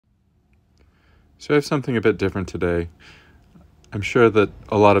So I have something a bit different today. I'm sure that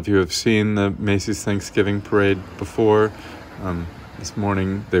a lot of you have seen the Macy's Thanksgiving Parade before. This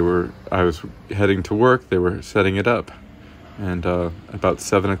morning I was heading to work, they were setting it up. And about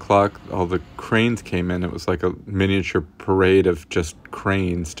 7 o'clock, all the cranes came in. It was like a miniature parade of just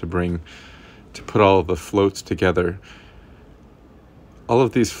cranes to put all of the floats together. All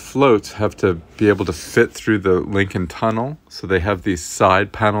of these floats have to be able to fit through the Lincoln Tunnel. So they have these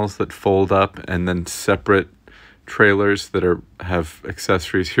side panels that fold up and then separate trailers that have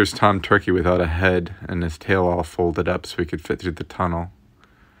accessories. Here's Tom Turkey without a head and his tail all folded up so he could fit through the tunnel.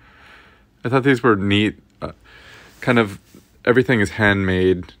 I thought these were neat. Kind of everything is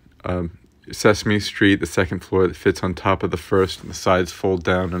handmade. Sesame Street, the second floor that fits on top of the first, and the sides fold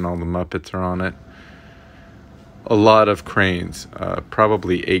down and all the Muppets are on it. A lot of cranes,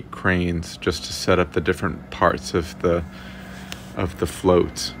 probably 8 cranes, just to set up the different parts of the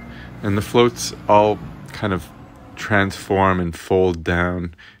floats. And the floats all kind of transform and fold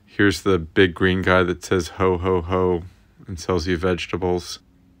down. Here's the big green guy that says ho ho ho and sells you vegetables.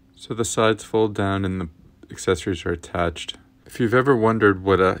 So the sides fold down and the accessories are attached. If you've ever wondered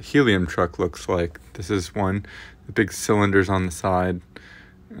what a helium truck looks like, this is one. The big cylinders on the side,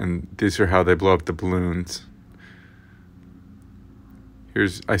 and these are how they blow up the balloons.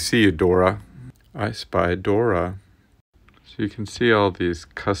 I see you, Dora. I spy Dora. So you can see all these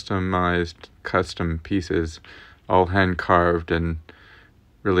custom pieces, all hand carved and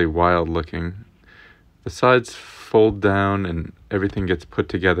really wild looking. The sides fold down and everything gets put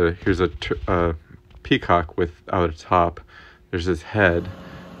together. Here's a peacock without a top. There's his head,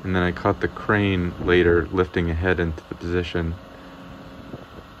 and then I caught the crane later lifting a head into the position.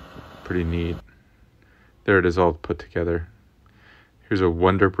 Pretty neat. There it is all put together. Here's a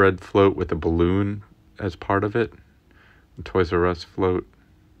Wonder Bread float with a balloon as part of it. A Toys R Us float.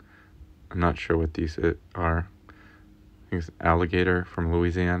 I'm not sure what these are. I think it's alligator from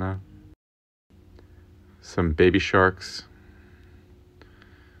Louisiana. Some baby sharks.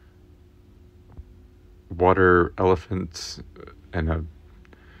 Water elephants and a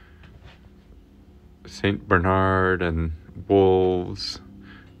Saint Bernard and wolves.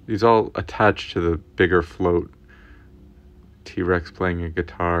 These all attached to the bigger float. T-Rex playing a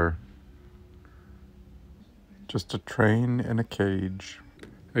guitar. Just a train in a cage.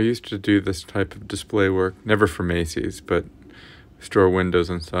 I used to do this type of display work, never for Macy's, but store windows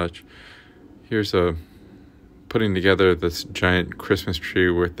and such. Here's putting together this giant Christmas tree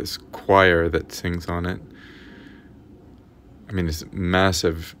with this choir that sings on it. I mean, it's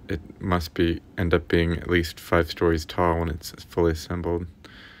massive. It must end up being at least 5 stories tall when it's fully assembled.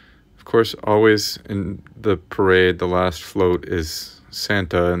 Of course, always in the parade, the last float is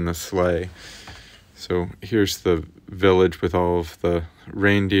Santa and the sleigh. So here's the village with all of the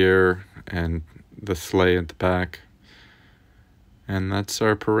reindeer and the sleigh at the back. And that's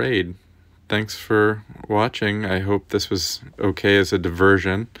our parade. Thanks for watching. I hope this was okay as a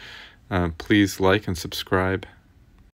diversion. Please like and subscribe.